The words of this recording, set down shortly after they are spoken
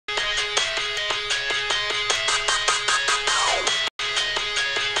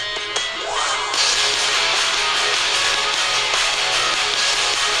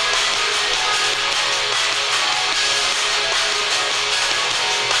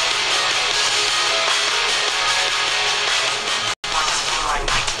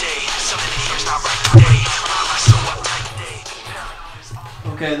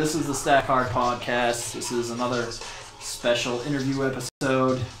Okay, this is the Stack Hard Podcast. This is another special interview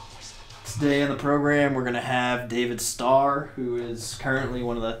episode. Today on the program, we're going to have David Starr, who is currently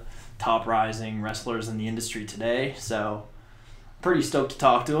one of the top rising wrestlers in the industry today. So, pretty stoked to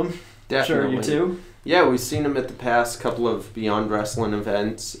talk to him. Definitely. Sure, you too? Yeah, we've seen him at the past couple of Beyond Wrestling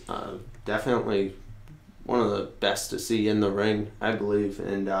events. Definitely one of the best to see in the ring, I believe.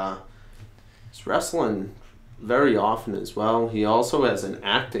 And he's wrestling very often as well. He also has an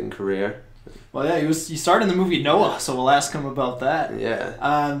acting career. Well, yeah, he starred in the movie Noah, so we'll ask him about that.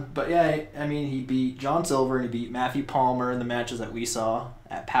 Yeah. But yeah, I mean, he beat John Silver and he beat Matthew Palmer in the matches that we saw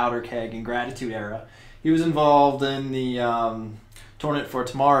at Powder Keg and Gratitude Era. He was involved in the Tournament for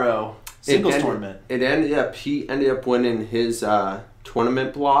Tomorrow singles tournament. He ended up winning his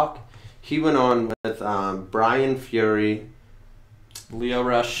tournament block. He went on with Brian Fury, Leo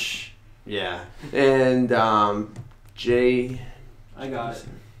Rush. Yeah, and Jay. I got it.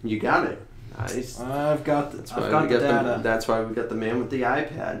 You got it. Nice. I've got the data. That's why we got the man with the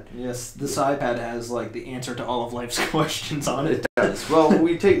iPad. Yes, this iPad has like the answer to all of life's questions on it. It does. Well,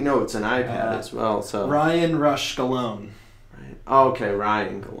 we take notes on iPad as well. So Ryan Rush Galone. Right. Oh, okay,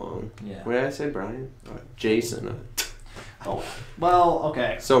 Ryan Galone. Yeah. What did I say, Brian? Jason. Oh, well,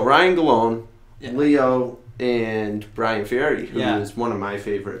 okay. So Ryan Galone, Yeah. Leo, and Brian Fury, who Yeah. is one of my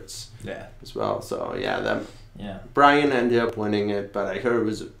favorites. Yeah. As well. So yeah, Yeah. Brian ended up winning it, but I heard it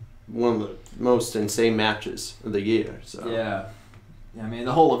was one of the most insane matches of the year. So Yeah. I mean,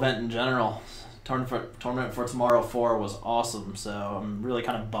 the whole event in general, Tournament for Tomorrow 4 was awesome. So I'm really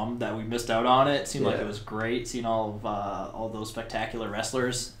kind of bummed that we missed out on it. It seemed like it was great seeing all those spectacular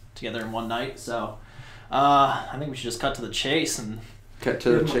wrestlers together in one night. So I think we should just cut to the chase and cut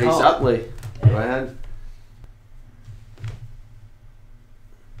to the chase. Utley, go ahead.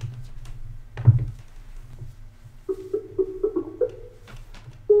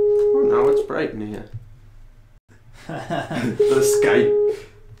 Oh, now it's bright in here. The Skype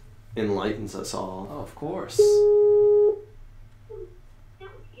enlightens us all. Oh, of course.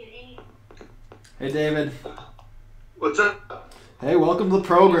 Hey, David. What's up? Hey, welcome to the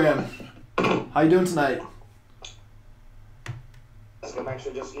program. How you doing tonight? I'm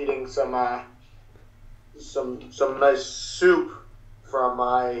actually just eating some nice soup from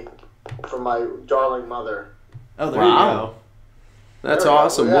my darling mother. Oh, there you go. That's There we go.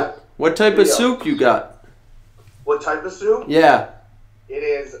 awesome. Yeah. What type of soup you got? What type of soup? Yeah.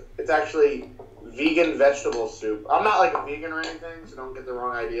 It's actually vegan vegetable soup. I'm not like a vegan or anything, so don't get the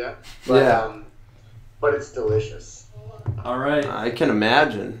wrong idea. But, but it's delicious. All right. I can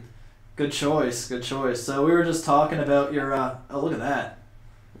imagine. Good choice. Good choice. So we were just talking about your. Oh, look at that.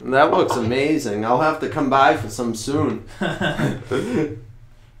 That looks amazing. I'll have to come by for some soon. Nice.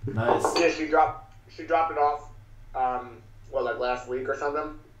 Yeah, she dropped it off. Like last week or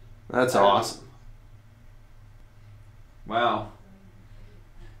something. That's awesome. Wow.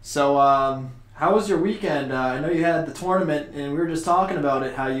 So, how was your weekend? I know you had the tournament, and we were just talking about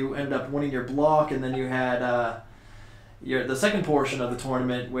it. How you ended up winning your block, and then you had the second portion of the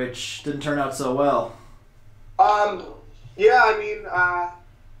tournament, which didn't turn out so well. Yeah, I mean,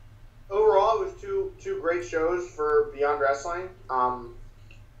 overall, it was two great shows for Beyond Wrestling.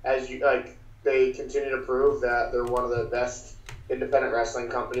 They continue to prove that they're one of the best independent wrestling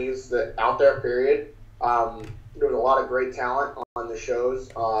companies out there, period. There was a lot of great talent on the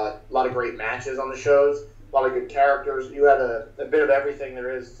shows, a lot of great matches on the shows, a lot of good characters. You had a bit of everything there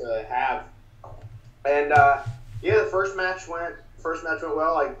is to have. And, the first match went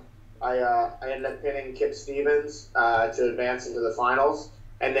well. I ended up pinning Kip Stevens to advance into the finals.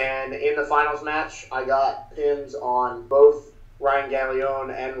 And then in the finals match, I got pins on both Ryan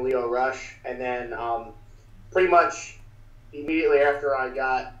Gallione and Leo Rush, and then pretty much immediately after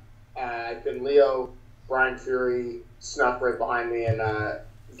I pinned Leo, Brian Fury snuck right behind me and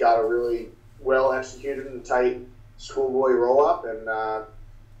got a really well executed and tight schoolboy roll up and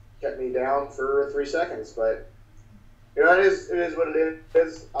kept me down for 3 seconds. But it is what it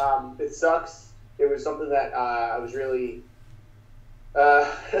is. It sucks. It was something that I was really.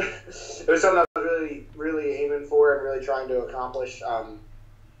 It was something I was really, really aiming for and really trying to accomplish.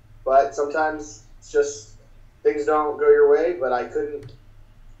 But sometimes it's just things don't go your way. But I couldn't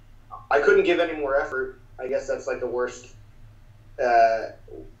give any more effort. I guess that's like the worst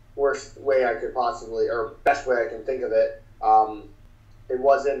way I could possibly, or best way I can think of it. It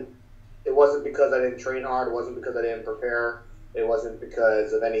wasn't because I didn't train hard. It wasn't because I didn't prepare. It wasn't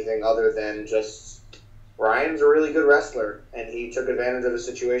because of anything other than just. Ryan's a really good wrestler, and he took advantage of the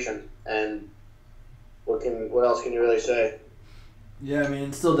situation. And what else can you really say? Yeah, I mean,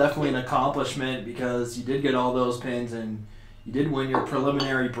 it's still definitely an accomplishment because you did get all those pins and you did win your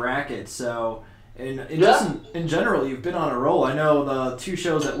preliminary bracket. So, Yeah. in general, you've been on a roll. I know the 2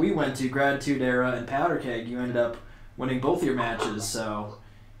 shows that we went to, Gratitude Era and Powder Keg, you ended up winning both your matches. So,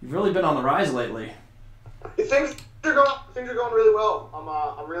 you've really been on the rise lately. Things are going really well.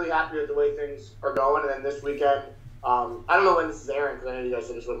 I'm really happy with the way things are going. And then this weekend, I don't know when this is airing because I know you guys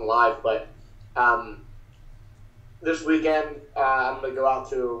said this wasn't live, but this weekend I'm going to go out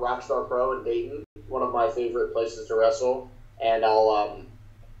to Rockstar Pro in Dayton, one of my favorite places to wrestle, and I'm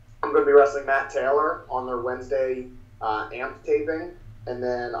going to be wrestling Matt Taylor on their Wednesday AMP taping, and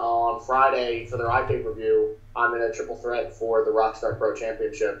then on Friday for their iPay-per-view, I'm in a triple threat for the Rockstar Pro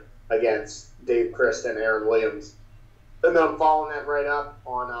Championship against Dave Christ and Aaron Williams. And then I'm following that right up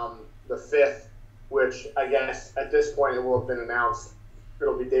on the 5th, which I guess at this point it will have been announced.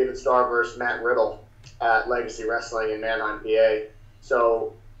 It'll be David Starr versus Matt Riddle at Legacy Wrestling in Manheim, PA.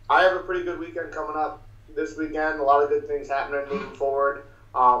 So I have a pretty good weekend coming up this weekend. A lot of good things happening moving forward.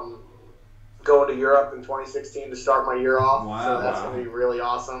 Going to Europe in 2016 to start my year off. Wow. So that's going to be really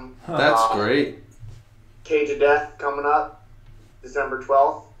awesome. That's great. Cage of Death coming up December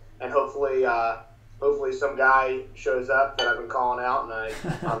 12th. And hopefully some guy shows up that I've been calling out, and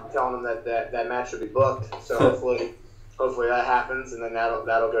I'm telling him that match should be booked. So hopefully that happens, and then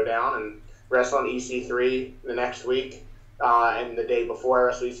that'll go down. And wrestle on EC3 the next week, and the day before I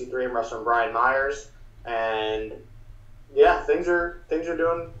wrestle EC3, I'm wrestling Brian Myers, and yeah, things are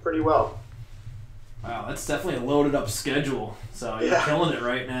doing pretty well. Wow, that's definitely a loaded up schedule. So you're killing it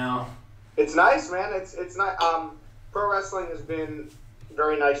right now. It's nice, man. It's not. Pro wrestling has been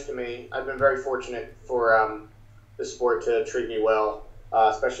very nice to me. I've been very fortunate for the sport to treat me well,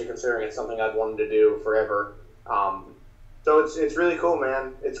 especially considering it's something I've wanted to do forever. So it's really cool,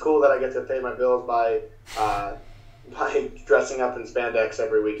 man. It's cool that I get to pay my bills by dressing up in spandex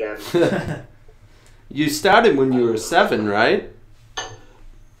every weekend. You started when you were 7, right?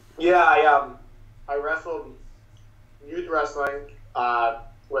 Yeah, I wrestled youth wrestling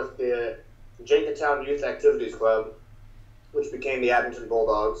with the Jenkintown Youth Activities Club, which became the Abington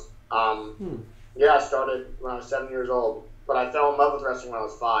Bulldogs. Yeah, I started when I was 7 years old, but I fell in love with wrestling when I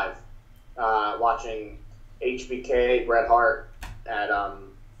was 5, watching HBK Bret Hart at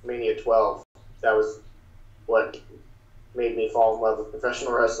Mania 12. That was what made me fall in love with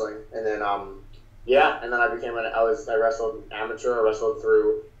professional wrestling. And then and then I wrestled amateur. I wrestled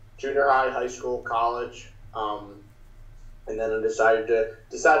through junior high, high school, college, and then I decided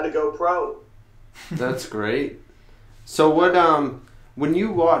to go pro. That's great. So what when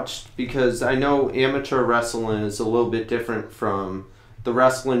you watched, because I know amateur wrestling is a little bit different from the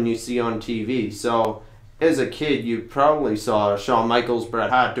wrestling you see on TV. So as a kid, you probably saw Shawn Michaels, Bret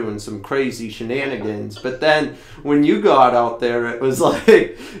Hart doing some crazy shenanigans. But then when you got out there, it was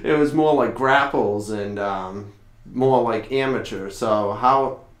more like grapples and more like amateur. So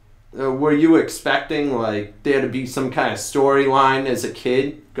how were you expecting like there to be some kind of storyline as a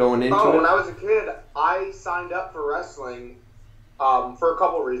kid going into it? When I was a kid, I signed up for wrestling for a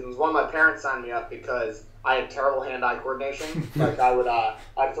couple of reasons. One, my parents signed me up because I had terrible hand-eye coordination. Like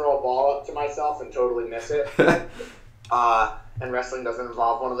I'd throw a ball up to myself and totally miss it. And wrestling doesn't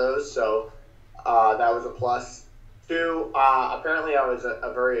involve one of those, so that was a plus. 2, apparently I was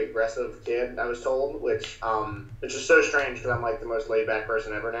a very aggressive kid, I was told, which is so strange because I'm like the most laid-back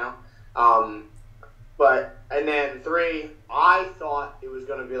person ever now. And then 3, I thought it was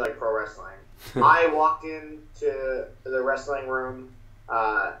going to be like pro wrestling. I walked into the wrestling room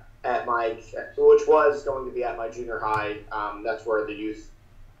which was going to be at my junior high. That's where the youth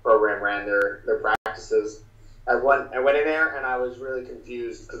program ran their practices. I went in there and I was really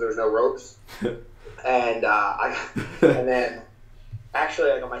confused because there was no ropes. And and then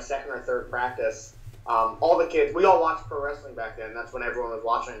actually like on my second or third practice, all the kids, we all watched pro wrestling back then. That's when everyone was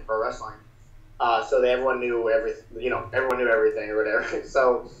watching pro wrestling. So everyone knew everything, everyone knew everything or whatever.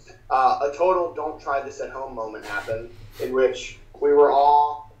 So a total "don't try this at home" moment happened in which we were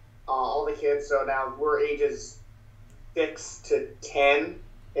all the kids. So now we're ages 6 to 10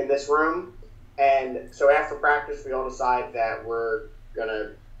 in this room, and so after practice we all decide that we're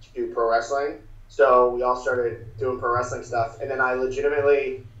gonna do pro wrestling. So we all started doing pro wrestling stuff, and then I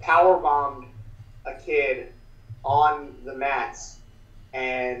legitimately power bombed a kid on the mats,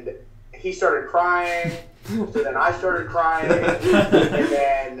 and he started crying. So then I started crying, and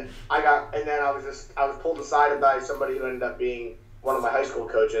then I was pulled aside by somebody who ended up being one of my high school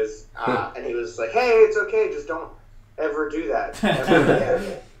coaches, and he was like, "Hey, it's okay, just don't ever do that ever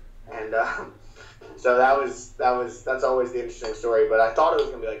again." And so that's always the interesting story. But I thought it was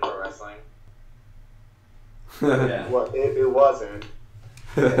gonna be like pro wrestling. Yeah. Well, it wasn't.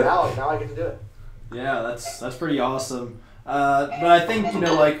 And now I get to do it. Yeah, that's pretty awesome. But I think,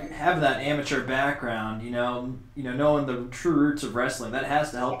 like having that amateur background, knowing the true roots of wrestling, that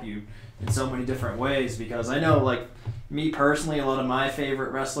has to help you in so many different ways. Because I know, like me personally, a lot of my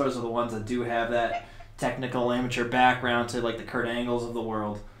favorite wrestlers are the ones that do have that technical amateur background to like the Kurt Angles of the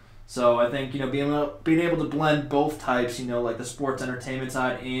world. So I think being able to blend both types, like the sports entertainment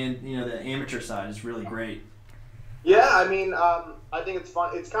side and the amateur side is really great. Yeah, I mean, I think it's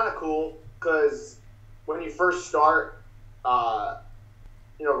fun. It's kind of cool because when you first start,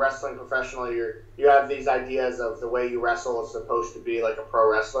 wrestling professionally, you have these ideas of the way you wrestle is supposed to be like a pro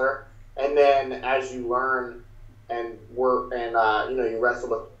wrestler, and then as you learn and work and you wrestle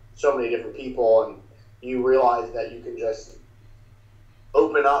with so many different people, and you realize that you can just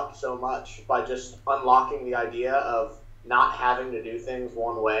open up so much by just unlocking the idea of not having to do things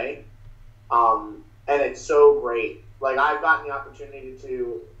one way. And it's so great. Like, I've gotten the opportunity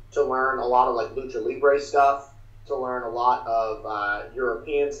to learn a lot of like lucha libre stuff, to learn a lot of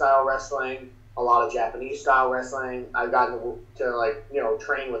European style wrestling, a lot of Japanese style wrestling. I've gotten to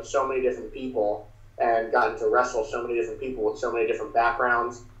train with so many different people and gotten to wrestle so many different people with so many different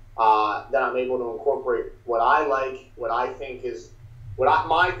backgrounds, that I'm able to incorporate what I like, what I think is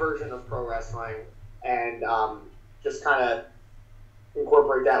my version of pro wrestling, and just kind of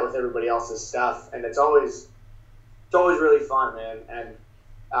incorporate that with everybody else's stuff. And it's always really fun, man. And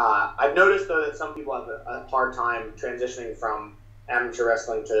I've noticed though that some people have a hard time transitioning from amateur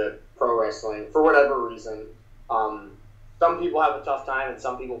wrestling to pro wrestling for whatever reason. Some people have a tough time and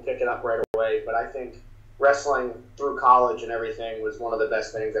some people pick it up right away, but I think wrestling through college and everything was one of the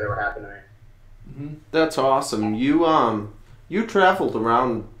best things that ever happened to me. Mm-hmm. That's awesome. You traveled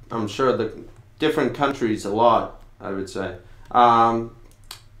around, I'm sure, the different countries a lot, I would say.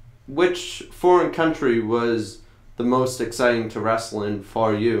 Which foreign country was the most exciting to wrestle in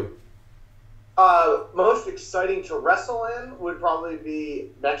for you? Most exciting to wrestle in would probably be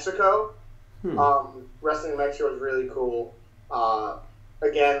Mexico. Wrestling in Mexico was really cool.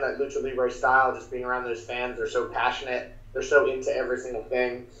 Again, that lucha libre style, just being around those fans, they're so passionate, they're so into every single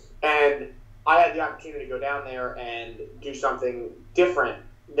thing. And I had the opportunity to go down there and do something different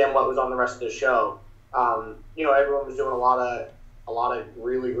than what was on the rest of the show. Everyone was doing a lot of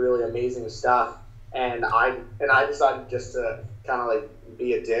really, really amazing stuff, and I decided just to kind of like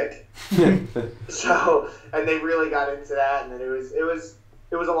be a dick. So, and they really got into that, and then it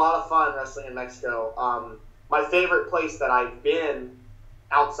was a lot of fun wrestling in Mexico. My favorite place that I've been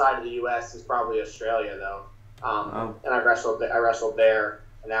outside of the U.S. is probably Australia, though. And I wrestled there,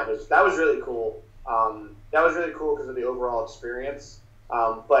 and that was really cool. That was really cool because of the overall experience.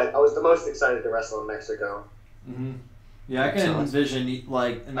 But I was the most excited to wrestle in Mexico. Mm-hmm. Yeah, I can envision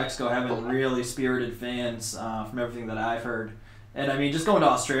like in Mexico having really spirited fans from everything that I've heard. And I mean, just going to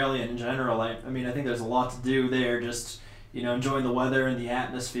Australia in general, I think there's a lot to do there. Just enjoying the weather and the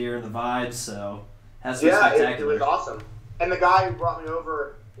atmosphere and the vibes. So it has to be spectacular. It was awesome. And the guy who brought me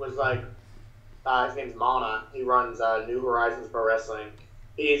over was like, his name's Mana. He runs New Horizons Pro Wrestling.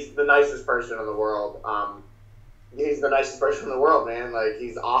 He's the nicest person in the world. He's the nicest person in the world, man. Like,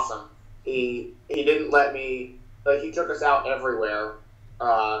 he's awesome. He didn't let me, like, he took us out everywhere.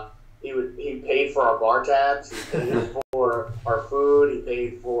 He paid for our bar tabs. He paid for our food. He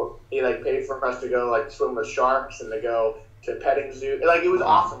paid for us to go like swim with sharks and to go to petting zoo. Like, it was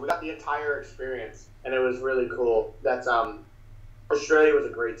awesome. We got the entire experience, and it was really cool. That's Australia was a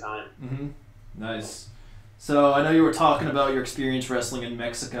great time. Mm-hmm. Nice. So I know you were talking about your experience wrestling in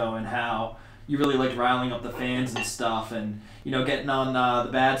Mexico and how you really liked riling up the fans and stuff, and getting on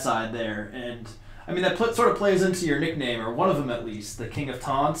the bad side there. And I mean that sort of plays into your nickname, or one of them at least, the King of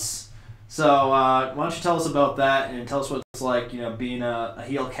Taunts. So why don't you tell us about that and tell us what it's like, being a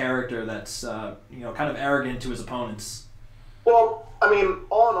heel character that's kind of arrogant to his opponents. Well, I mean,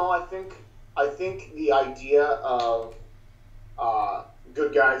 all in all, I think the idea of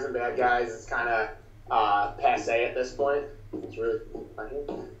good guys and bad guys is kind of passé at this point. It's really funny.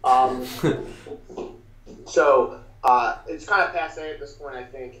 So it's kind of passé at this point, I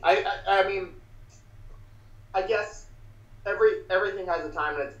think. I mean, I guess everything has a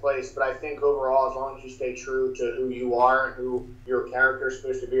time and its place, but I think overall, as long as you stay true to who you are and who your character is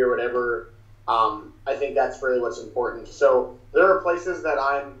supposed to be or whatever, I think that's really what's important. So there are places that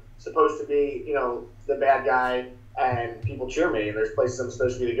I'm supposed to be, the bad guy, and people cheer me. And there's places I'm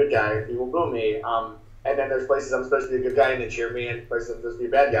supposed to be the good guy, and people boo me. And then there's places I'm supposed to be a good guy, and they cheer me, and places I'm supposed to be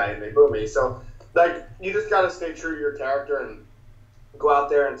a bad guy, and they boo me. So, like, you just gotta stay true to your character and go out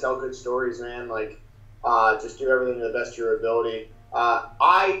there and tell good stories, man. Like, just do everything to the best of your ability.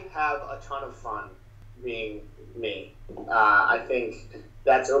 I have a ton of fun being me. I think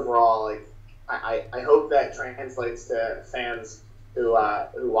that's overall, like, I hope that translates to fans who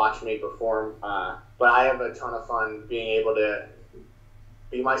watch me perform. But I have a ton of fun being able to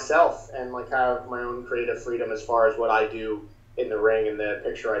be myself and like have my own creative freedom as far as what I do in the ring and the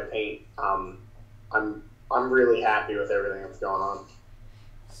picture I paint. I'm really happy with everything that's going on.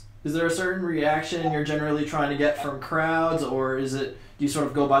 Is there a certain reaction you're generally trying to get from crowds, or do you sort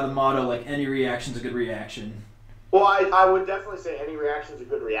of go by the motto like any reaction's a good reaction? Well, I would definitely say any reaction is a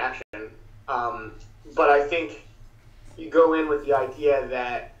good reaction. But I think you go in with the idea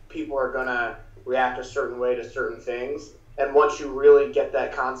that people are going to react a certain way to certain things. And once you really get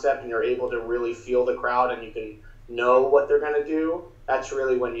that concept and you're able to really feel the crowd and you can know what they're going to do, that's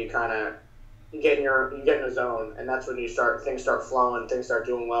really when you kind of you get in a zone. And that's when things start flowing, things start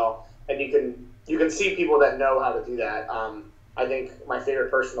doing well. And you can see people that know how to do that. I think my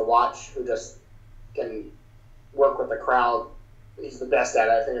favorite person to watch who just can work with the crowd, he's the best at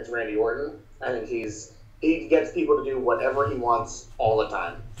it. I think it's Randy Orton. I think he gets people to do whatever he wants all the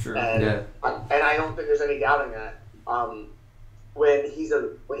time. True. And I don't think there's any doubting that. When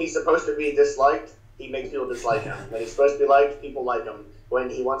he's supposed to be disliked, he makes people dislike him. When he's supposed to be liked, people like him. When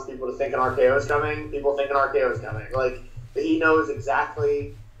he wants people to think an RKO is coming, people think an RKO is coming. Like, he knows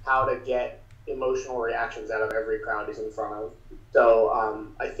exactly how to get emotional reactions out of every crowd he's in front of. So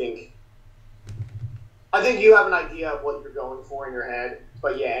I think you have an idea of what you're going for in your head,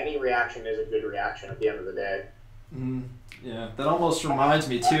 but yeah, any reaction is a good reaction at the end of the day. Yeah, that almost reminds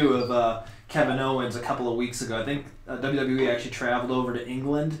me too of Kevin Owens a couple of weeks ago. I think WWE actually traveled over to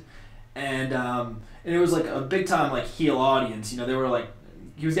England, and it was like a big time like heel audience. You know, they were like,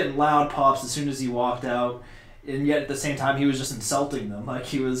 he was getting loud pops as soon as he walked out, and yet at the same time he was just insulting them. Like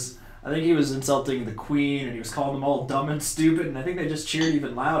I think he was insulting the Queen, and he was calling them all dumb and stupid, and I think they just cheered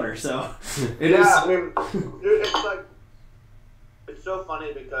even louder. So I mean, dude, it's so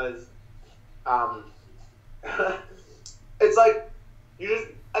funny because it's like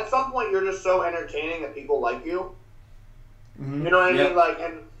at some point you're just so entertaining that people like you. Mm-hmm. You know what I mean? Like,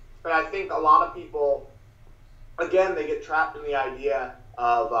 and I think a lot of people, again, they get trapped in the idea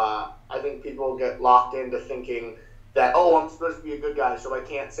of I think people get locked into thinking that, oh, I'm supposed to be a good guy, so I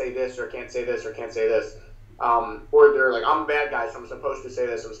can't say this or can't say this or can't say this. Or they're like, I'm a bad guy, so I'm supposed to say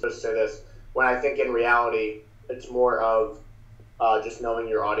this, I'm supposed to say this. When I think in reality, it's more of just knowing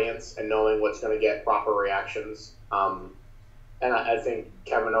your audience and knowing what's going to get proper reactions. And I think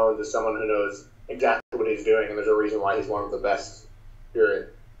Kevin Owens is someone who knows exactly what he's doing, and there's a reason why he's one of the best, period.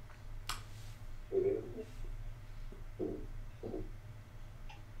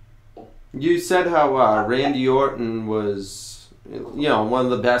 You said how Randy Orton was, one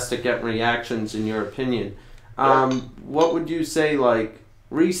of the best at getting reactions in your opinion. What would you say, like,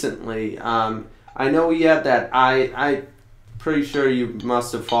 recently? I know he had that, I pretty sure you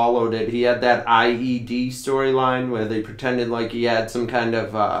must have followed it. He had that IED storyline where they pretended like he had some kind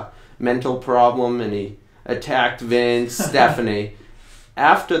of mental problem and he attacked Vince, Stephanie.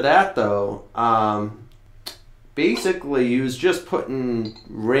 After that, though, basically he was just putting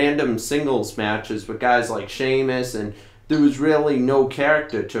random singles matches with guys like Sheamus, and there was really no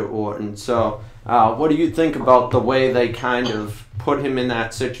character to Orton. So what do you think about the way they kind of put him in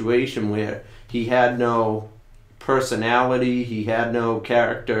that situation where he had no personality, he had no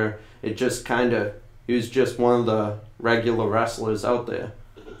character, it just kind of, he was just one of the regular wrestlers out there?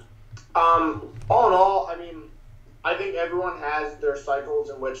 All in all, I mean, I think everyone has their cycles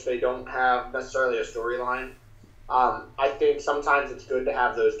in which they don't have necessarily a storyline. I think sometimes it's good to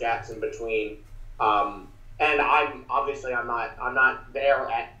have those gaps in between. And I'm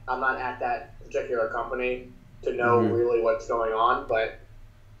not at that particular company to know really what's going on, but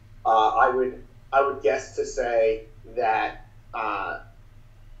I would guess to say that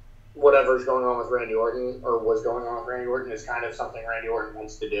whatever's going on with Randy Orton, or was going on with Randy Orton, is kind of something Randy Orton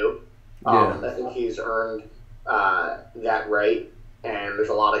wants to do. I think he's earned that right, and there's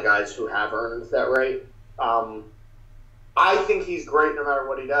a lot of guys who have earned that right. I think he's great no matter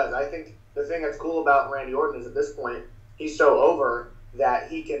what he does. I think the thing that's cool about Randy Orton is at this point, he's so over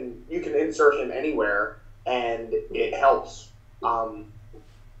that you can insert him anywhere and it helps.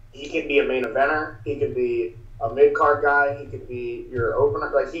 He can be a main eventer, he could be a mid-card guy, he could be your opener.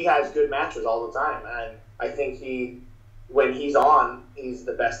 Like, he has good matches all the time, and I think when he's on, he's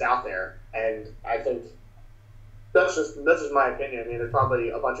the best out there. And I think that's just my opinion. I mean, there's probably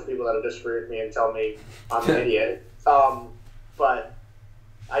a bunch of people that'll disagree with me and tell me I'm an idiot. But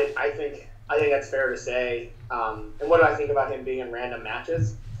I think that's fair to say. And what do I think about him being in random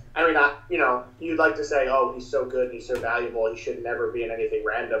matches? I mean, you'd like to say, oh, he's so good and he's so valuable, he should never be in anything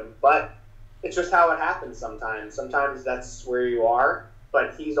random. But it's just how it happens sometimes. Sometimes that's where you are,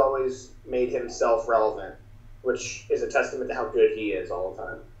 but he's always made himself relevant, which is a testament to how good he is all the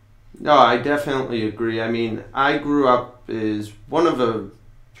time. No, I definitely agree. I mean, I grew up as one of a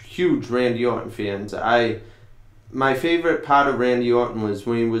huge Randy Orton fans. My favorite part of Randy Orton was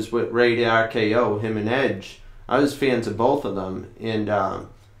when he was with Ray to RKO, him and Edge. I was fans of both of them, and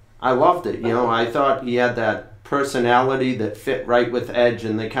I loved it. You know, I thought he had that personality that fit right with Edge,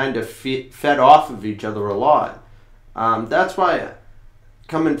 and they kind of fed off of each other a lot. That's why,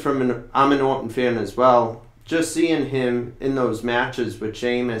 coming from I'm an Orton fan as well, just seeing him in those matches with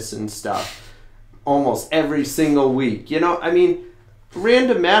Sheamus and stuff almost every single week. You know, I mean,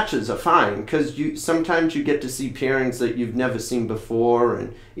 random matches are fine because sometimes you get to see pairings that you've never seen before,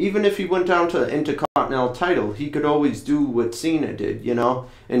 and even if he went down to the Intercontinental title, he could always do what Cena did, you know,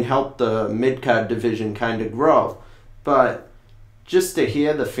 and help the mid-card division kind of grow. But just to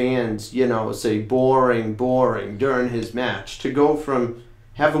hear the fans, you know, say boring during his match, to go from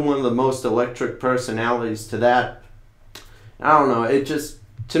having one of the most electric personalities to that, I don't know, it just,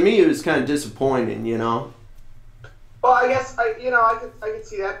 to me, it was kind of disappointing, you know. Well, I guess I could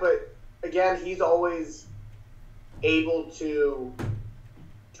see that, but again, he's always able to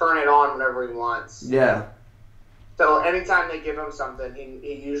turn it on whenever he wants. Yeah. So anytime they give him something,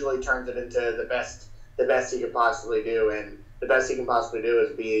 he usually turns it into the best he could possibly do, and the best he can possibly do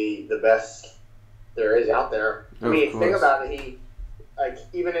is be the best there is out there. I mean, think about it.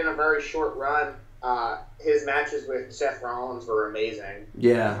 Even in a very short run, his matches with Seth Rollins were amazing.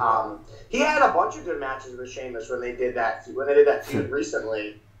 Yeah. He had a bunch of good matches with Sheamus when they did that feud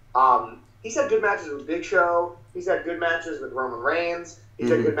recently. He's had good matches with Big Show. He's had good matches with Roman Reigns. He's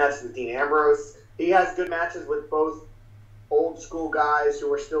had good matches with Dean Ambrose. He has good matches with both old school guys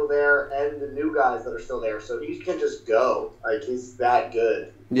who are still there and the new guys that are still there. So he can just go. Like, he's that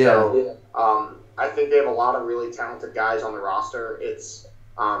good. Yeah. So, I think they have a lot of really talented guys on the roster. It's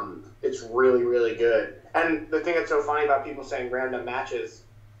really, really good. And the thing that's so funny about people saying random matches,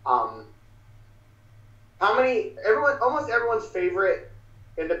 almost everyone's favorite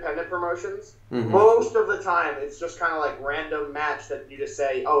independent promotions, most of the time it's just kind of like random match that you just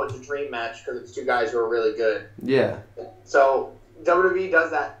say, oh, it's a dream match because it's two guys who are really good. Yeah. So WWE does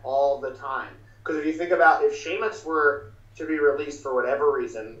that all the time. Because if you think about, if Sheamus were to be released for whatever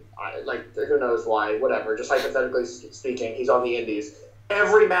reason, who knows why, whatever, just hypothetically speaking, he's on the Indies.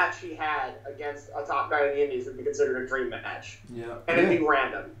 Every match he had against a top guy in the Indies would be considered a dream match. Yeah. And it'd be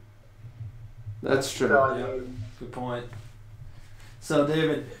random. That's true. So, good point. So,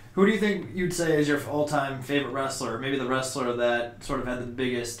 David, who do you think you'd say is your all-time favorite wrestler, or maybe the wrestler that sort of had the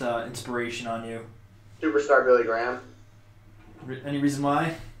biggest inspiration on you? Superstar Billy Graham. Any reason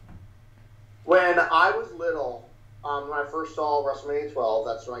why? When I was little, when I first saw WrestleMania 12,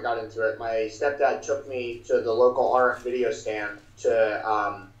 that's when I got into it. My stepdad took me to the local RF video stand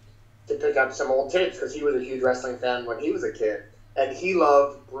to pick up some old tapes because he was a huge wrestling fan when he was a kid. And he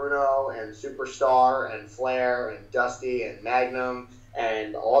loved Bruno and Superstar and Flair and Dusty and Magnum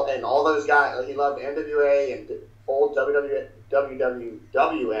and all those guys. He loved NWA and old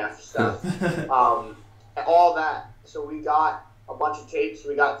WWF stuff. All that. So we got a bunch of tapes.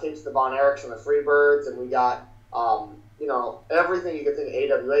 We got tapes of the Von Erichs and the Freebirds, and we got everything you could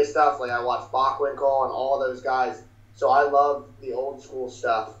think of AWA stuff. Like, I watched Bockwinkel and all of those guys. So I love the old school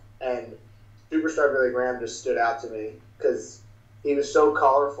stuff. And Superstar Billy Graham just stood out to me because he was so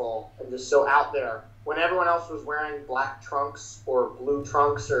colorful and just so out there. When everyone else was wearing black trunks or blue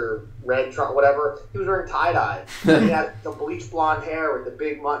trunks or red trunks, whatever, he was wearing tie-dye. He had the bleach blonde hair with the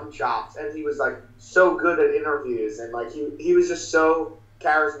big mutton chops, and he was, like, so good at interviews. And, like, he was just so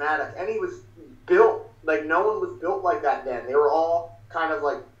charismatic. And he was built. Like, no one was built like that then. They were all kind of,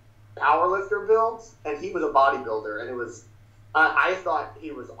 like, powerlifter builds, and he was a bodybuilder. And it was I thought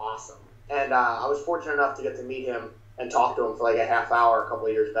he was awesome. And I was fortunate enough to get to meet him and talk to him for, like, a half hour a couple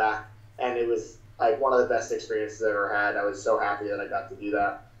of years back. And it was, like, one of the best experiences I've ever had. I was so happy that I got to do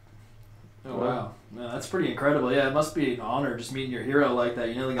that. Oh, wow. Man, that's pretty incredible. Yeah, it must be an honor just meeting your hero like that.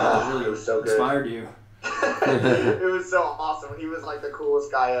 You know, the guy that really inspired you. It was so awesome. He was, like, the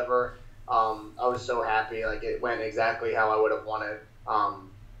coolest guy ever. I was so happy. Like, it went exactly how I would have wanted.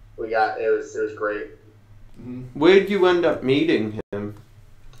 It was great. Where'd you end up meeting him?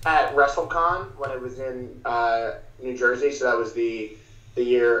 At WrestleCon when it was in New Jersey. So that was the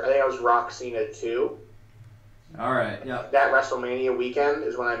year, I think I was Rock Cena 2. All right, yeah. That WrestleMania weekend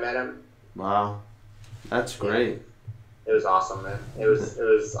is when I met him. Wow. That's great. It was awesome, man. It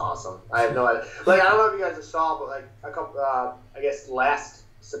was awesome. I have no idea. Like, I don't know if you guys saw, but, like, a couple, I guess last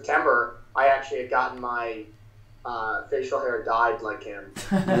September, I actually had gotten my facial hair dyed like him.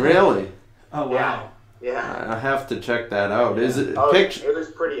 Really? Oh, wow. Yeah. Yeah. I have to check that out. Is it It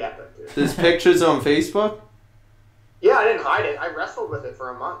was pretty epic, dude. There's pictures on Facebook? Yeah, I didn't hide it. I wrestled with it for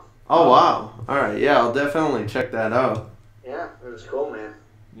a month. Oh, wow. All right. Yeah, I'll definitely check that out. Yeah, it was cool, man.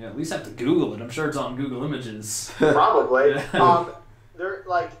 Yeah, at least have to Google it. I'm sure it's on Google Images. Probably. Yeah. They're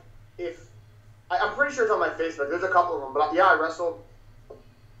like, I'm pretty sure it's on my Facebook. There's a couple of them, but yeah, I wrestled.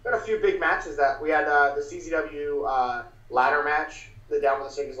 Got a few big matches that we had. The CZW ladder match, the Down with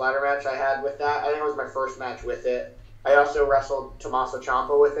the Sickness ladder match I had with that. I think it was my first match with it. I also wrestled Tommaso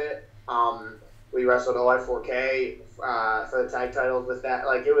Ciampa with it. We wrestled OI4K for the tag titles with that.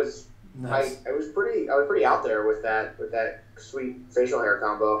 Like it was, Nice. I was pretty out there with that sweet facial hair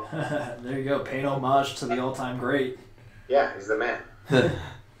combo. There you go, paying homage to the all-time great. Yeah, he's the man.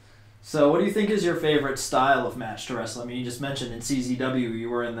 So what do you think is your favorite style of match to wrestle? I mean, you just mentioned in CZW you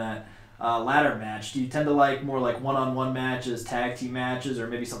were in that ladder match. Do you tend to like more like one-on-one matches, tag team matches, or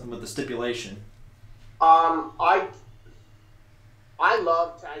maybe something with a stipulation? I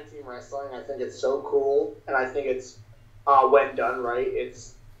love tag team wrestling. I think it's so cool, and I think it's when done right,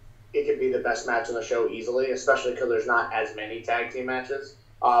 it could be the best match on the show easily, especially because there's not as many tag team matches.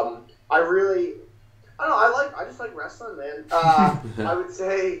 I just like wrestling, man. I would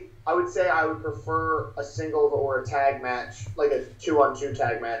say I would prefer a singles or a tag match, like a 2-on-2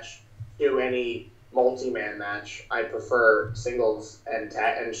 tag match, to any multi-man match. I prefer singles and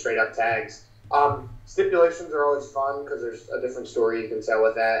straight up tags. Stipulations are always fun because there's a different story you can tell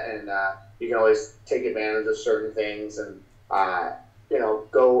with that, and you can always take advantage of certain things and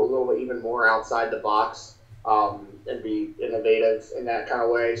go a little bit even more outside the box and be innovative in that kind of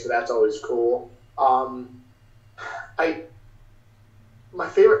way. So that's always cool. My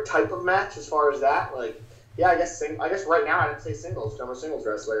favorite type of match as far as that, I guess right now I'd say singles. I'm a singles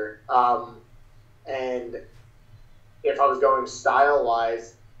wrestler. And if I was going style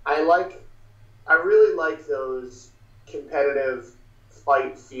wise, I really like those competitive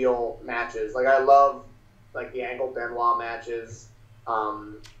fight feel matches. Like I love like the Angle Benoit matches.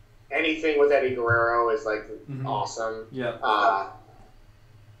 Anything with Eddie Guerrero is awesome. Yeah.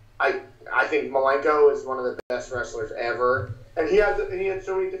 I think Malenko is one of the best wrestlers ever, and he had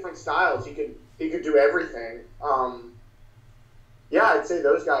so many different styles. He could do everything. I'd say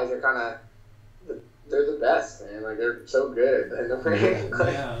those guys are kind of they're the best, man. Like they're so good in the ring.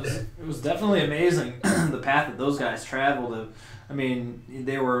 Yeah, it was definitely amazing the path that those guys traveled. I mean,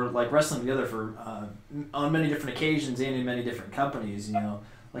 they were like wrestling together for on many different occasions and in many different companies.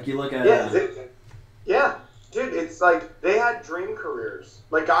 Like you look at dude, it's like they had dream careers.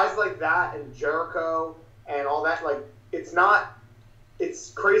 Like guys like that and Jericho and all that. Like it's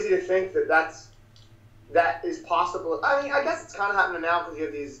crazy to think that is possible. I mean, I guess it's kind of happening now because you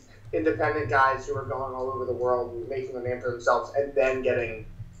have these independent guys who are going all over the world and making a name for themselves and then getting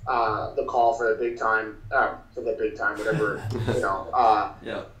the call for the big time, whatever,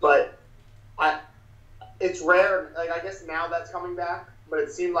 Yeah. But it's rare. Like I guess now that's coming back, but it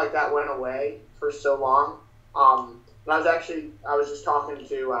seemed like that went away for so long. And I was just talking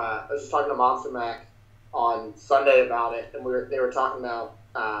to Monster Mac on Sunday about it, and they were talking about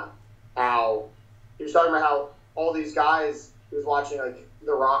how all these guys, he was watching like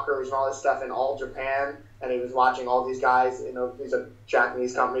the Rockers and all this stuff in all Japan, and he was watching all these guys, these are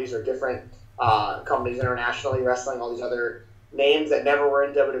Japanese companies or different companies internationally wrestling all these other names that never were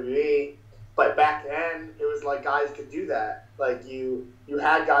in WWE. But back then, it was like guys could do that. Like you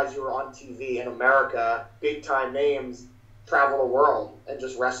had guys who were on TV in America, big time names, travel the world and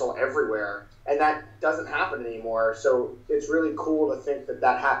just wrestle everywhere, and that doesn't happen anymore. So it's really cool to think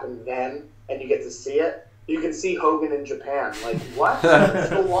that happened then, and you get to see it. You can see Hogan in Japan. Like, what? It's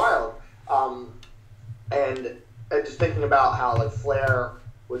so wild. And just thinking about how, like, Flair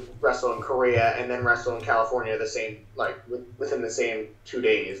would wrestle in Korea and then wrestle in California within the same 2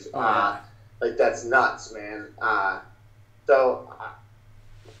 days. Like, that's nuts, man.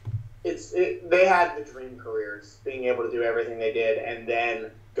 They had the dream careers, being able to do everything they did and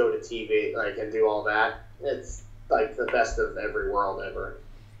then go to TV, and do all that. It's, like, the best of every world ever.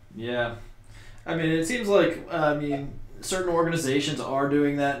 Yeah. I mean, it seems like, certain organizations are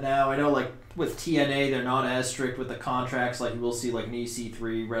doing that now. I know, like, with TNA, they're not as strict with the contracts. Like, we'll see, like, an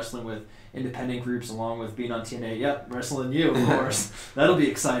EC3 wrestling with independent groups along with being on TNA. Yep, wrestling you, of course. That'll be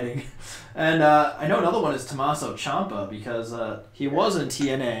exciting. And I know another one is Tommaso Ciampa, because he was in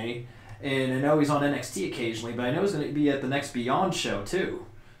TNA, and I know he's on NXT occasionally, but I know he's going to be at the next Beyond show, too.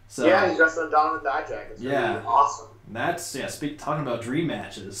 So yeah, he's wrestling Donovan Dijak. It's going to be awesome. That's, talking about dream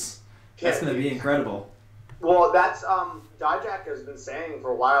matches. That's going to be incredible. Well, that's Dijak has been saying for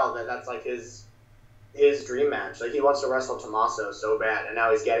a while that's like his dream match. Like he wants to wrestle Tommaso so bad, and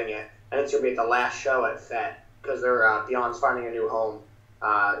now he's getting it. and it's going to be at the last show at FET because they're Beyond's finding a new home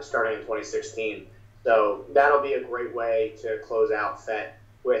starting in 2016. So that'll be a great way to close out FET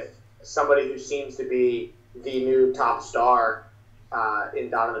with somebody who seems to be the new top star in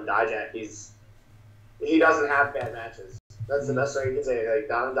Donovan Dijak. He doesn't have bad matches. That's the best way you can say it. Like,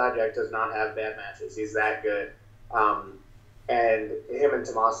 Donovan Dijak does not have bad matches. He's that good. And him and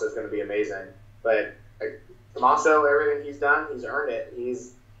Tommaso is going to be amazing. But Tommaso, everything he's done, he's earned it.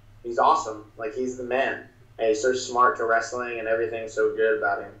 He's awesome. Like, he's the man. And he's so smart to wrestling, and everything's so good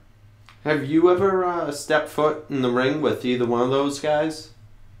about him. Have you ever stepped foot in the ring with either one of those guys?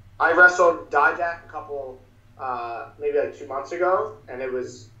 I wrestled Dijak a couple, maybe like 2 months ago, and it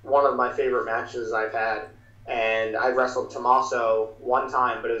was one of my favorite matches I've had. And I wrestled Tommaso one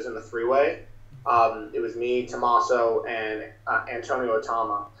time, but it was in the three-way. It was me, Tommaso, and Antonio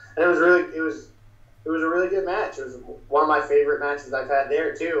Otama, and it was a really good match. It was one of my favorite matches I've had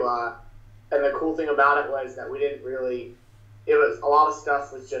there too. And the cool thing about it was that we didn't really. It was a lot of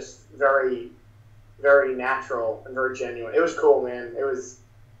stuff was just very, very natural and very genuine. It was cool, man.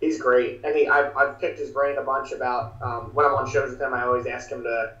 He's great, and I've picked his brain a bunch about when I'm on shows with him. I always ask him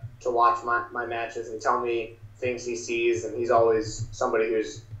to watch my matches and tell me things he sees, and he's always somebody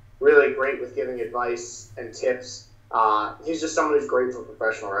who's really great with giving advice and tips. He's just someone who's great for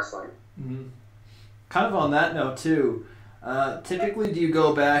professional wrestling. Mm-hmm. Kind of on that note too, typically do you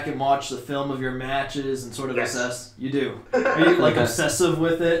go back and watch the film of your matches and sort of assess? You do. Are you like obsessive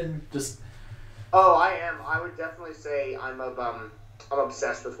with it? And just. Oh, I am. I would definitely say I'm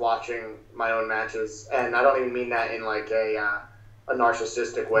obsessed with watching my own matches, and I don't even mean that in like a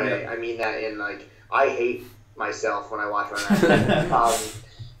narcissistic way. Yeah. I mean that in like I hate myself when I watch my matches.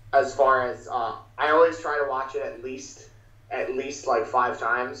 As far as I always try to watch it at least like 5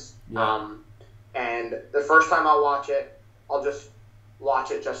 times. Yeah. And the first time I'll watch it, I'll just watch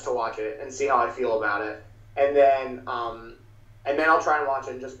it just to watch it and see how I feel about it. And then I'll try and watch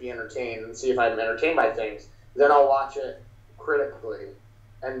it and just be entertained and see if I'm entertained by things. Then I'll watch it critically,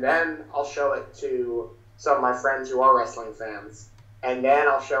 and then I'll show it to some of my friends who are wrestling fans, and then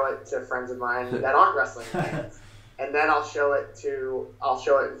I'll show it to friends of mine that aren't wrestling fans. And then I'll show it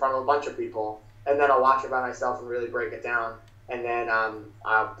in front of a bunch of people, and then I'll watch it by myself and really break it down. And then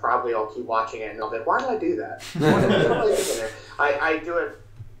I'll keep watching it, and I'll be like, why did I do that? I do it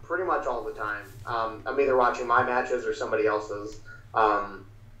pretty much all the time. I'm either watching my matches or somebody else's.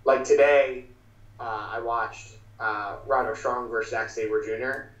 Like today, I watched Roderick Strong versus Zack Sabre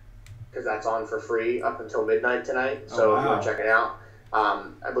Jr. because that's on for free up until midnight tonight. So if you want to check it out.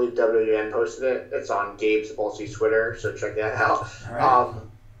 I believe WWN posted it. It's on Gabe's Bolsey's Twitter, so check that out. Right.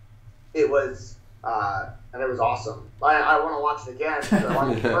 It was awesome. I want to watch it again. I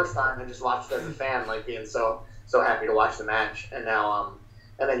watched it the first time and just watched it as a fan, like being so happy to watch the match. And now,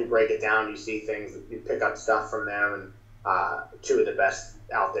 and then you break it down, you see things, you pick up stuff from them, and 2 of the best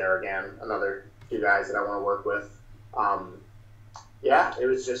out there again. Another 2 guys that I want to work with.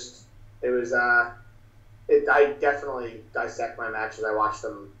 I definitely dissect my matches. I watch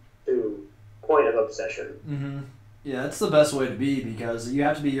them to point of obsession. Mm-hmm. Yeah, it's the best way to be because you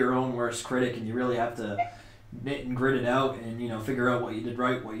have to be your own worst critic, and you really have to knit and grit it out and figure out what you did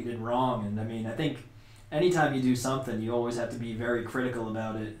right, what you did wrong. And I mean, I think anytime you do something, you always have to be very critical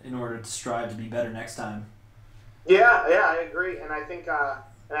about it in order to strive to be better next time. Yeah, I agree, and I think,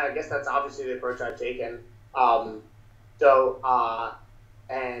 and I guess that's obviously the approach I've taken. And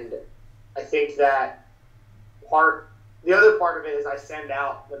I think that the other part of it is I send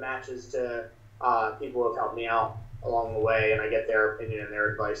out the matches to people who have helped me out along the way, and I get their opinion and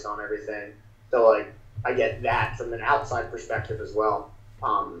their advice on everything. So like I get that from an outside perspective as well.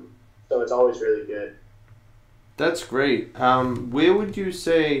 So it's always really good. That's great. Where would you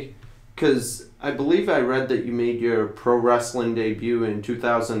say? Because I believe I read that you made your pro wrestling debut in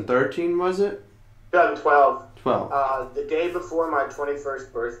 2013. Was it? 2012. 12. The day before my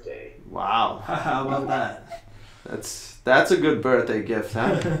 21st birthday. Wow. How about that? That's a good birthday gift,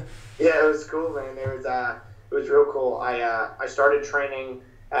 huh? Yeah, it was cool, man. It was real cool. I started training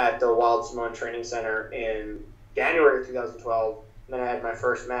at the Wild Samoan Training Center in January of 2012, and then I had my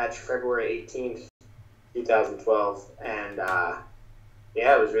first match February 18th, 2012, and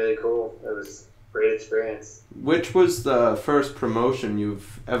it was really cool. It was a great experience. Which was the first promotion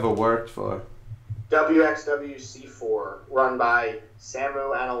you've ever worked for? WXWC4, run by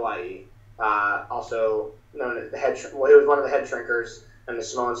Samu Anawai, also known as he was one of the head shrinkers and the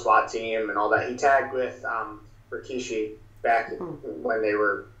Samoan SWAT team and all that. He tagged with Rikishi back when they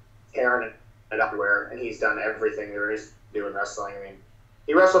were tearing it up everywhere, and he's done everything there is to do in wrestling. I mean,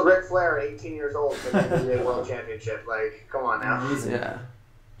 he wrestled Ric Flair at 18 years old for the NBA World Championship. Like, come on now. Yeah.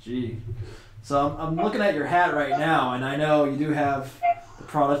 Gee. So I'm looking at your hat right now, and I know you do have the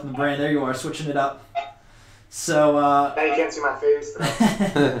product and the brand. There you are, switching it up. So Now you can't see my face,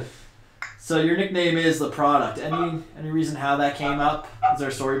 though. So your nickname is the product. Any reason how that came up? Is there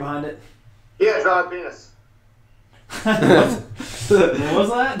a story behind it? Yeah, it's not a penis. What was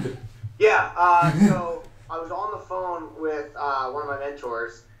that? Yeah, so I was on the phone with one of my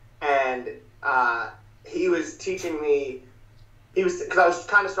mentors, and he was teaching me, because I was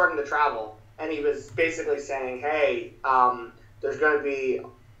kind of starting to travel, and he was basically saying, hey, there's going to be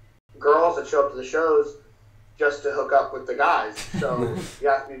girls that show up to the shows just to hook up with the guys, so you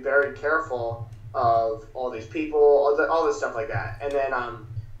have to be very careful of all these people, all this stuff like that. And then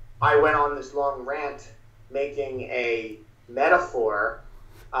I went on this long rant making a metaphor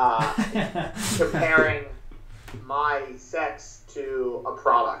comparing my sex to a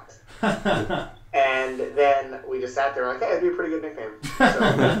product. And then we just sat there like, hey, it'd be a pretty good nickname.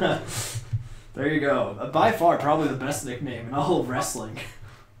 So, there you go. By far, probably the best nickname in all of wrestling.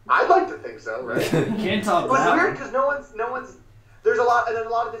 I'd like to think so, right? You can't top It was that. weird because no one's. There's a lot of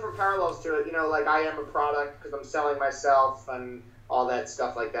different parallels to it. You know, like I am a product because I'm selling myself and all that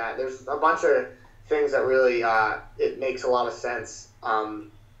stuff like that. There's a bunch of things that really it makes a lot of sense.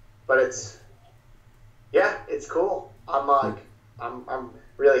 But it's cool. I'm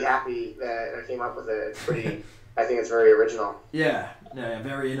really happy that I came up with it. It's pretty. I think it's very original. Yeah,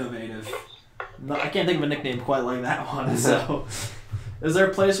 very innovative. No, I can't think of a nickname quite like that one. So, is there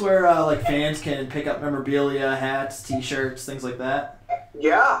a place where like fans can pick up memorabilia, hats, T-shirts, things like that?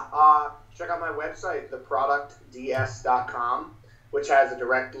 Yeah. Check out my website, theproductds.com, which has a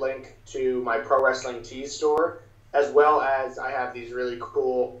direct link to my pro wrestling tees store, as well as I have these really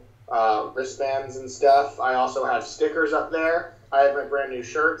cool wristbands and stuff. I also have stickers up there. I have my brand new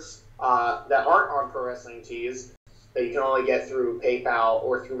shirts that aren't on Pro Wrestling Tees that you can only get through PayPal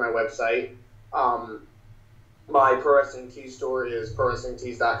or through my website. My Pro Wrestling Tees store is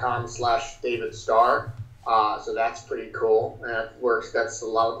prowrestlingtees.com/David Starr. So that's pretty cool. And that works. That's a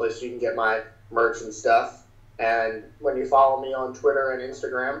lot of places you can get my merch and stuff. And when you follow me on Twitter and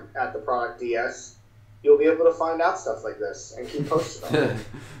Instagram at theproductds, you'll be able to find out stuff like this and keep posting them.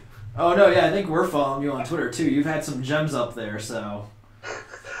 Oh, no, yeah, I think we're following you on Twitter, too. You've had some gems up there, so...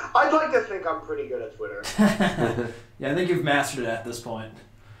 I'd like to think I'm pretty good at Twitter. Yeah, I think you've mastered it at this point.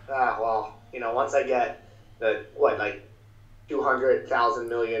 Well, once I get the, 200,000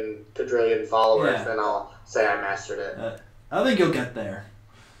 million quadrillion followers, then I'll say I mastered it. I think you'll get there.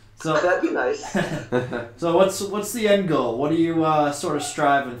 So that'd be nice. So what's the end goal? What are you sort of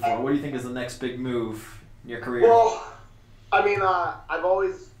striving for? What do you think is the next big move in your career? Well, I mean, I've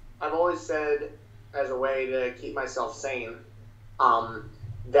always said, as a way to keep myself sane,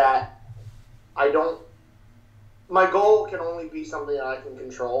 that my goal can only be something that I can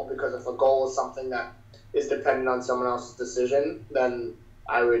control, because if a goal is something that is dependent on someone else's decision, then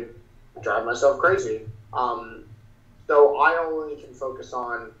I would drive myself crazy. So I only can focus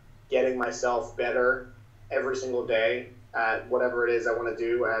on getting myself better every single day at whatever it is I want to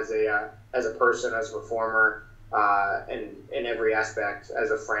do as a person, as a performer, in every aspect,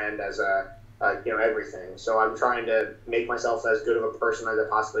 as a friend, as everything. So I'm trying to make myself as good of a person as I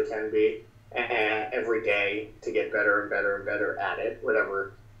possibly can be, and every day to get better and better and better at it,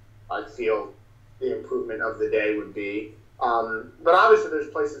 whatever I feel the improvement of the day would be. But obviously there's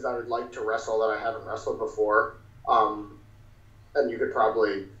places I would like to wrestle that I haven't wrestled before, and you could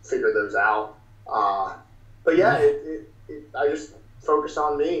probably figure those out. But yeah, I just focus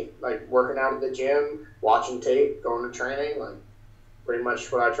on me, like working out at the gym, watching tape, going to training, like pretty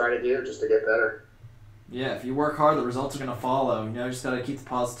much what I try to do just to get better. Yeah, if you work hard, the results are going to follow. You just got to keep the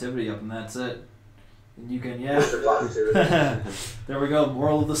positivity up, and that's it. And you can, Mr. Positivity. There we go,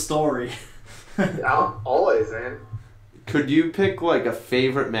 moral of the story. Yeah, always, man. Could you pick like a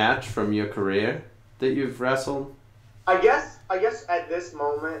favorite match from your career that you've wrestled? I guess at this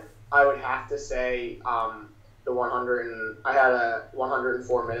moment I would have to say the 100. I had a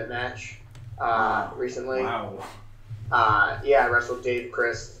 104-minute match recently. Wow. I wrestled Dave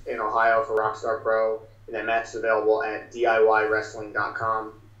Christ in Ohio for Rockstar Pro, and that match is available at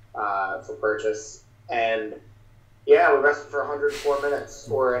DIYWrestling.com for purchase. And yeah, we wrestled for 104 minutes,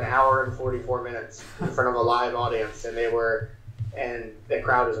 or an hour and 44 minutes, in front of a live audience, and the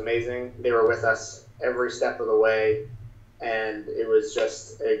crowd was amazing. They were with us every step of the way, and it was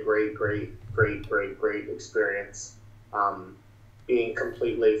just a great experience. Being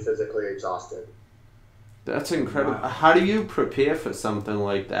completely physically exhausted. That's incredible. Wow. How do you prepare for something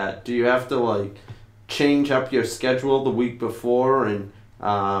like that? Do you have to change up your schedule the week before and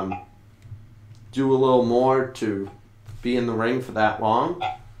do a little more to be in the ring for that long?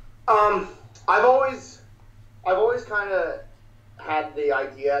 I've always kind of had the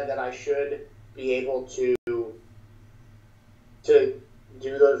idea that I should be able to do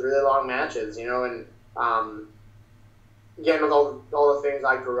those really long matches, and again, with all the things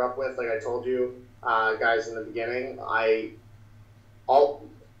I grew up with, like I told you guys in the beginning, all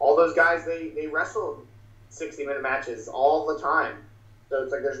those guys they wrestled 60-minute matches all the time, so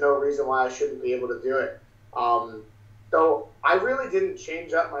it's like there's no reason why I shouldn't be able to do it. So I really didn't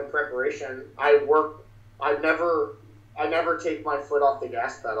change up my preparation. I never take my foot off the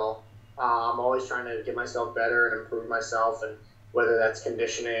gas pedal. I'm always trying to get myself better and improve myself, and whether that's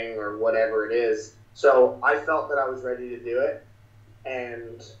conditioning or whatever it is. So I felt that I was ready to do it,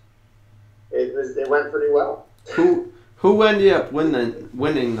 and it went pretty well. Who ended up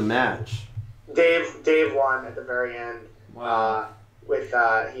winning the match? Dave won at the very end. Wow.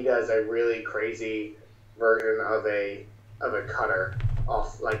 He does a really crazy version of a cutter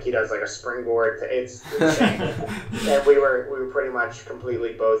off, like he does like a springboard. It's insane. And we were pretty much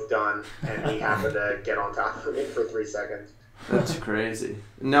completely both done, and he happened to get on top of me for 3 seconds. That's crazy.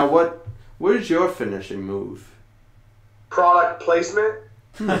 Now what is your finishing move? Product placement.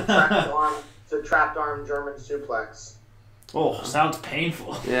 It's a trapped arm German suplex. Oh, sounds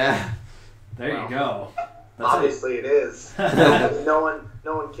painful. Yeah. There you go. Obviously it is. No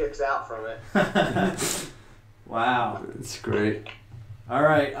one kicks out from it. Wow. It's great. All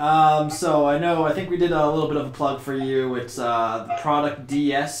right. So I think we did a little bit of a plug for you. It's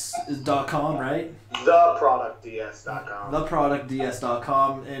productds.com, right? TheProductDS.com.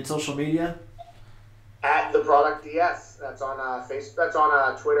 TheProductDS.com. And social media? At TheProductDS. That's on Facebook. That's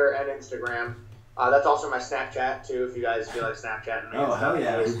on Twitter and Instagram. That's also my Snapchat too. If you guys feel like Snapchatting me. Oh, hell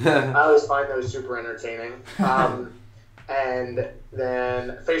yeah! I always find those super entertaining. And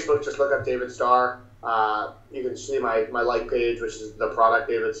then Facebook, just look up David Starr. You can see my like page, which is The Product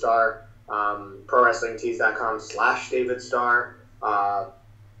David Starr. ProWrestlingTees.com/David Starr. A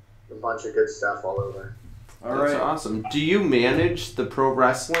bunch of good stuff all over. That's awesome. Do you manage the Pro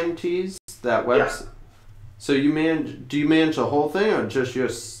Wrestling Tees, that website? Yeah. So do you manage the whole thing or just your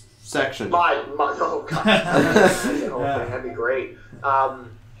section? Oh god, that'd be great. I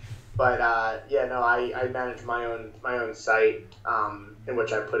manage my own site, in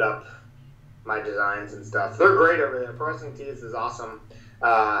which I put up my designs and stuff. They're great over there. Pro Wrestling Tees is awesome.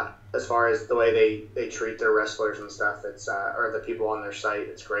 As far as the way they treat their wrestlers and stuff, it's or the people on their site,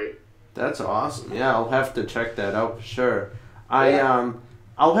 it's great. That's awesome. Yeah, I'll have to check that out for sure.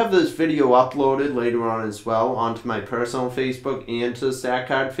 I'll have this video uploaded later on as well onto my personal Facebook and to the Stack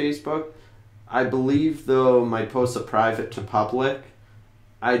Card Facebook. I believe, though, my posts are private to public.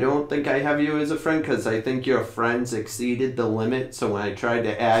 I don't think I have you as a friend because I think your friends exceeded the limit. So when I tried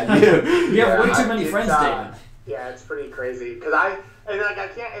to add you, you have way too many friends, David. Yeah, it's pretty crazy because I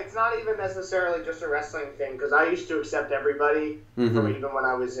can't. It's not even necessarily just a wrestling thing because I used to accept everybody from even when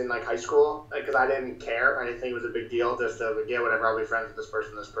I was in like high school because I didn't care. I didn't think it was a big deal just to whatever. I'll be friends with this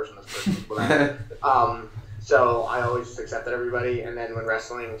person, whatever. So I always just accepted everybody, and then when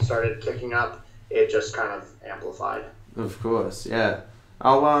wrestling started kicking up, it just kind of amplified. Of course, yeah.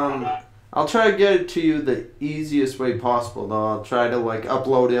 I'll try to get it to you the easiest way possible, though. I'll try to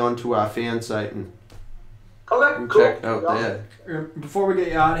upload it onto our fan site and cool. check it out there. Before we get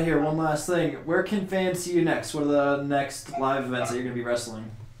you out of here, one last thing. Where can fans see you next? What are the next live events that you're going to be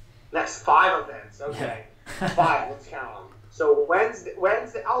wrestling? Next 5 events. Okay. Yeah. 5. Let's count them. So Wednesday.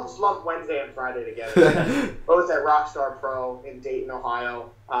 I'll just lump Wednesday and Friday together. Both at Rockstar Pro in Dayton,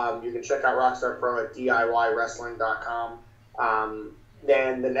 Ohio. You can check out Rockstar Pro at DIYWrestling.com.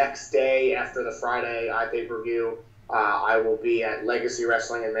 Then the next day after the Friday pay-per-view, I will be at Legacy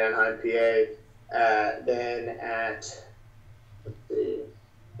Wrestling in Manheim, PA. Then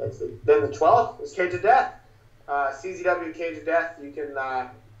the 12th is Cage of Death. CZW Cage of Death. You can.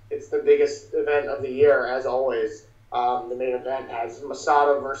 It's the biggest event of the year, as always. The main event has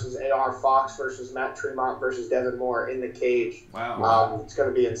Masada versus AR Fox versus Matt Tremont versus Devin Moore in the cage. Wow. It's going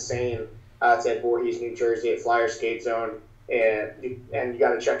to be insane. It's at Voorhees, New Jersey, at Flyer Skate Zone, and you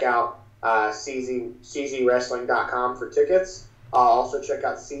got to check out czwrestling.com for tickets. Also check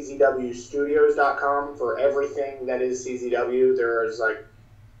out czwstudios.com for everything that is CZW. There's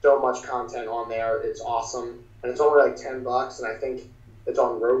so much content on there. It's awesome, and it's only $10, and I think it's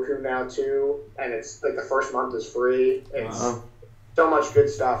on Roku now too. And it's the first month is free. It's so much good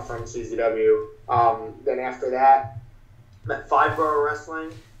stuff from CZW. Then after that, I'm at Five Borough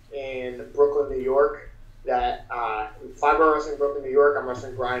Wrestling in Brooklyn, New York. Five Borough Wrestling, Brooklyn, New York. I'm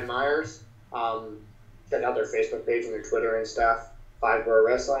wrestling Brian Myers. Check out their Facebook page and their Twitter and stuff. Five Borough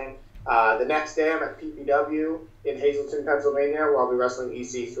Wrestling. The next day, I'm at PPW in Hazleton, Pennsylvania, where I'll be wrestling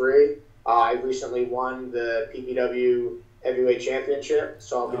EC3. I recently won the PPW Heavyweight Championship,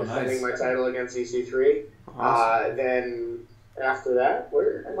 so I'll be defending my title against EC3. Awesome. Then after that,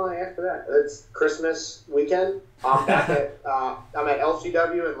 where am I after that? It's Christmas weekend. I'm back at I'm at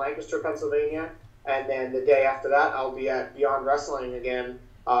LCW in Lancaster, Pennsylvania, and then the day after that, I'll be at Beyond Wrestling again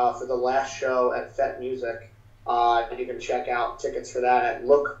for the last show at Fet Music. And you can check out tickets for that at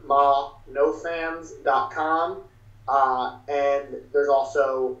lookmanofans.com. And there's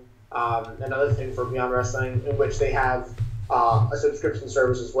also another thing for Beyond Wrestling in which they have a subscription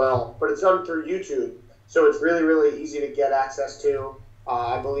service as well, but it's done through YouTube, so it's really, really easy to get access to.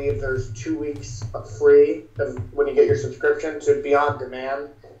 I believe there's 2 weeks free when you get your subscription to Beyond Demand,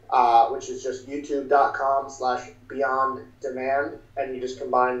 which is just youtube.com/Beyond Demand, and you just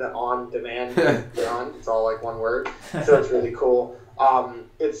combine the on demand with Beyond. It's all like one word, so it's really cool. And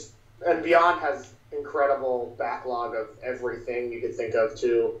Beyond has incredible backlog of everything you could think of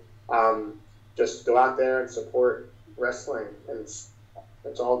too. Just go out there and support wrestling, and it's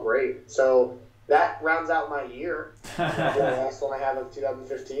all great. So that rounds out my year. The last one I have of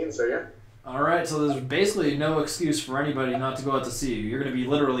 2015. So yeah. All right, so there's basically no excuse for anybody not to go out to see you. You're going to be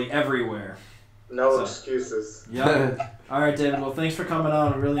literally everywhere. No excuses. Yeah. All right, David. Well, thanks for coming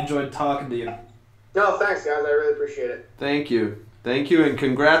on. I really enjoyed talking to you. No, thanks, guys. I really appreciate it. Thank you, and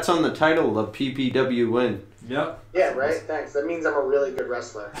congrats on the title of PPW win. Yep. Yeah, right? Thanks. That means I'm a really good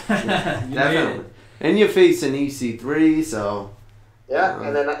wrestler. Definitely. And you face an EC3, so... Yeah,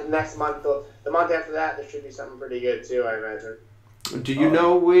 and then next month, the month after that, there should be something pretty good too, I imagine. Do you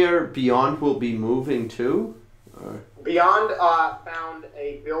know where Beyond will be moving to? Beyond found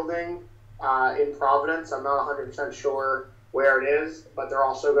a building in Providence. I'm not 100% sure where it is, but they're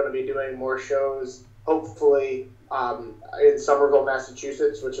also going to be doing more shows, hopefully, in Somerville,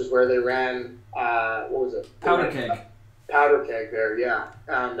 Massachusetts, which is where they ran, what was it? Powder Keg. Powder Keg there, yeah.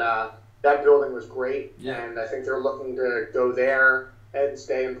 And that building was great, yeah. And I think they're looking to go there and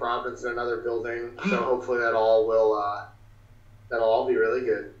stay in Providence in another building. So hopefully that'll all be really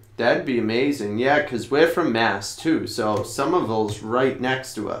good. That'd be amazing, yeah, because we're from Mass, too, so Somerville's right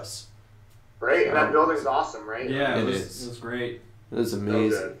next to us. Right, and that building's awesome, right? Yeah, it was great. It was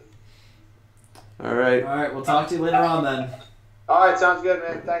amazing. So good. All right. All right, we'll talk to you later on then. All right, sounds good,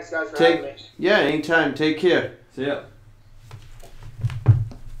 man. Thanks, guys, for having me. Yeah, anytime. Take care. See ya.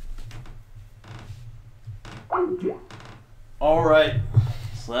 All right.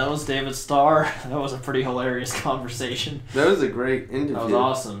 So that was David Starr. That was a pretty hilarious conversation. That was a great interview. That was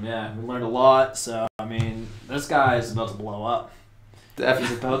awesome, yeah. We learned a lot. So, I mean, this guy is about to blow up. Definitely.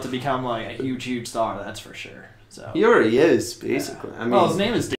 He's about to become like a huge star, that's for sure. So he already is, basically. I mean, well, his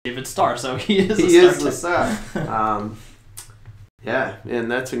name is David Starr, so he is the star. Yeah,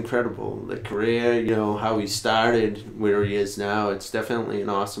 and that's incredible. The career, how he started, where he is now. It's definitely an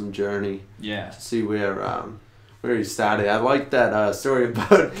awesome journey. Yeah. To see where he started. I like that story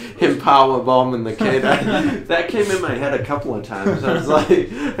about him powerbombing the kid. That came in my head a couple of times. I was like,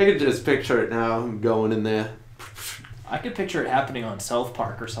 I could just picture it now, him going in there. I could picture it happening on South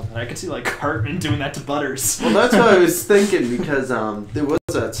Park or something. I could see like Cartman doing that to Butters. Well, that's what I was thinking, because there was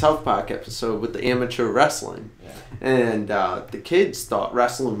a South Park episode with the amateur wrestling. Yeah. And the kids thought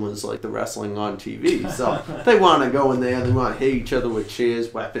wrestling was like the wrestling on TV. So they want to go in there, they want to hit each other with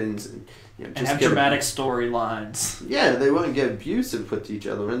chairs, weapons, and just have dramatic storylines. Yeah, they want to get abusive with each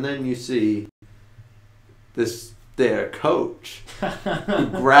other. And then you see their coach who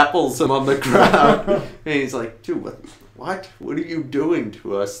grapples him on the ground. And he's like, dude, what? What are you doing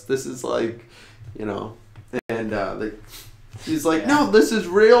to us? This is like, and he's like, no, this is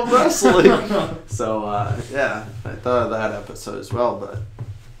real wrestling. So, yeah, I thought of that episode as well, but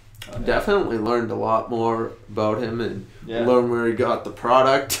definitely learned a lot more about him and learned where he got the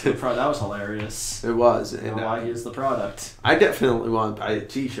product. That was hilarious. It was. And why he is the product. I definitely want to buy a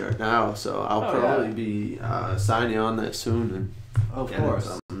t-shirt now, so I'll probably be signing on that soon and of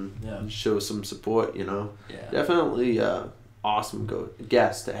course. Show some support, Yeah. Definitely awesome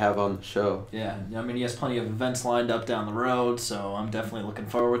guest to have on the show. Yeah, I mean, he has plenty of events lined up down the road, so I'm definitely looking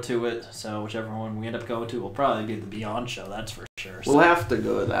forward to it. So whichever one we end up going to will probably be the Beyond show, that's for sure. We'll have to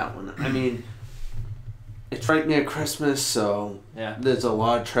go to that one. I mean, it's right near Christmas, so there's a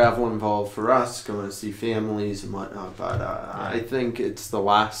lot of travel involved for us, going to see families and whatnot, but I think it's the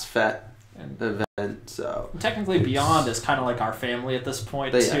last Fet event, so technically Beyond is kind of like our family at this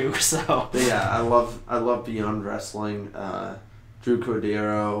point too. So I love Beyond Wrestling. Drew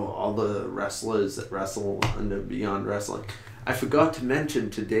Cordero, all the wrestlers that wrestle under Beyond Wrestling. I forgot to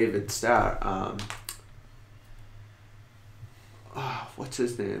mention to David Starr. What's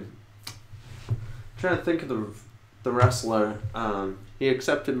his name? trying to think of the wrestler. He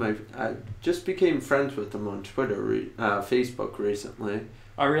accepted my. I just became friends with him on Twitter, Facebook recently.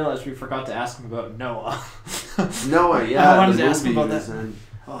 I realized we forgot to ask him about Noah. Noah, yeah. I wanted to ask him about that.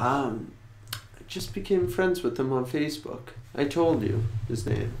 I just became friends with him on Facebook. I told you his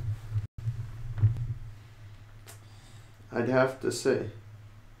name. I'd have to say.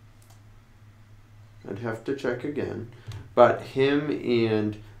 I'd have to check again. But him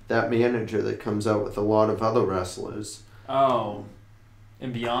and that manager that comes out with a lot of other wrestlers. Oh.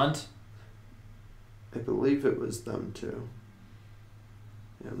 And Beyond? I believe it was them too.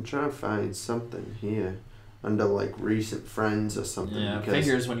 Yeah, I'm trying to find something here under like recent friends or something. Yeah,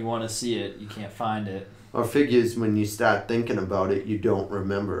 figures when you want to see it, you can't find it. Or figures when you start thinking about it, you don't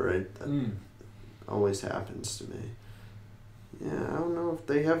remember it. That always happens to me. Yeah, I don't know if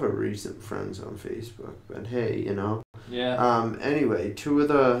they have a recent friends on Facebook, but hey, you know. Yeah. Anyway, two of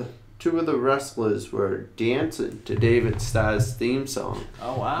the wrestlers were dancing to David Starr's theme song.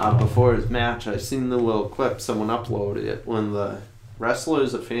 Oh wow. Before his match, I seen the little clip. Someone uploaded it when the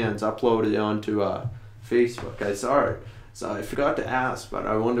wrestlers or fans uploaded it onto Facebook. I saw it, so I forgot to ask, but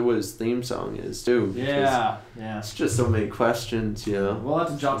I wonder what his theme song is too. Yeah. It's just so many questions, you know. We'll have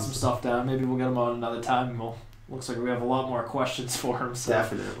to jot some stuff down. Maybe we'll get him on another time. Looks like we have a lot more questions for him. So.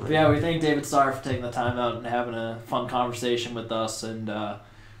 Definitely. But yeah, we thank David Starr for taking the time out and having a fun conversation with us, and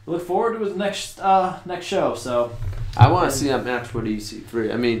we look forward to his next show. So I want to see that match with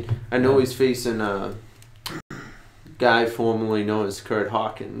EC3. I mean, I know he's facing a guy formerly known as Kurt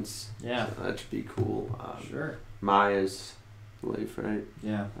Hawkins. Yeah. So that should be cool. Sure. Myers, I believe, right?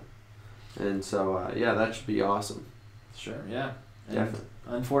 Yeah. And so, yeah, that should be awesome. Sure, yeah. And definitely.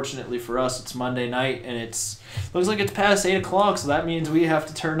 Unfortunately for us, it's Monday night, and looks like it's past 8 o'clock, so that means we have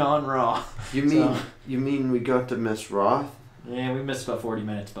to turn on Raw. You mean we got to miss Raw? Yeah, we missed about 40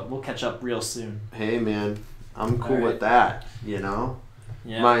 minutes, but we'll catch up real soon. Hey, man, I'm cool right. with that, you know?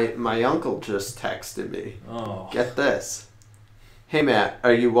 Yeah. My uncle just texted me. Oh. Get this. Hey, Matt,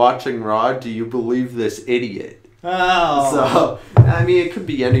 are you watching Raw? Do you believe this idiot? Oh. So, I mean, it could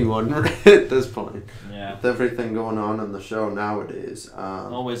be anyone at this point. Yeah. With everything going on in the show nowadays.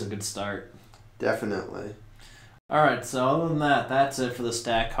 Always a good start. Definitely. All right, so other than that, that's it for the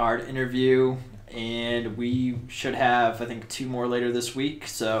Stack Card interview. And we should have, I think, 2 more later this week.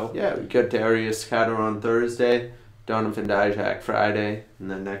 So yeah, we got Darius Carter on Thursday, Donovan Dijak Friday,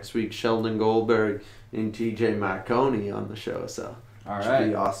 and then next week Sheldon Goldberg and TJ Marconi on the show. So all should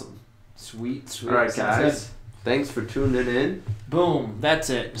be awesome. Sweet. All right, guys. Thanks for tuning in. Boom.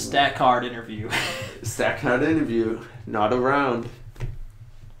 That's it. Stack Card interview. Stack Card interview. Not around.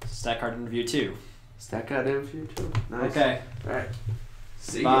 Stack Card interview 2. Stack Card interview 2. Nice. Okay. All right.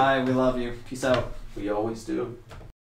 See Bye. ya. We love you. Peace out. We always do.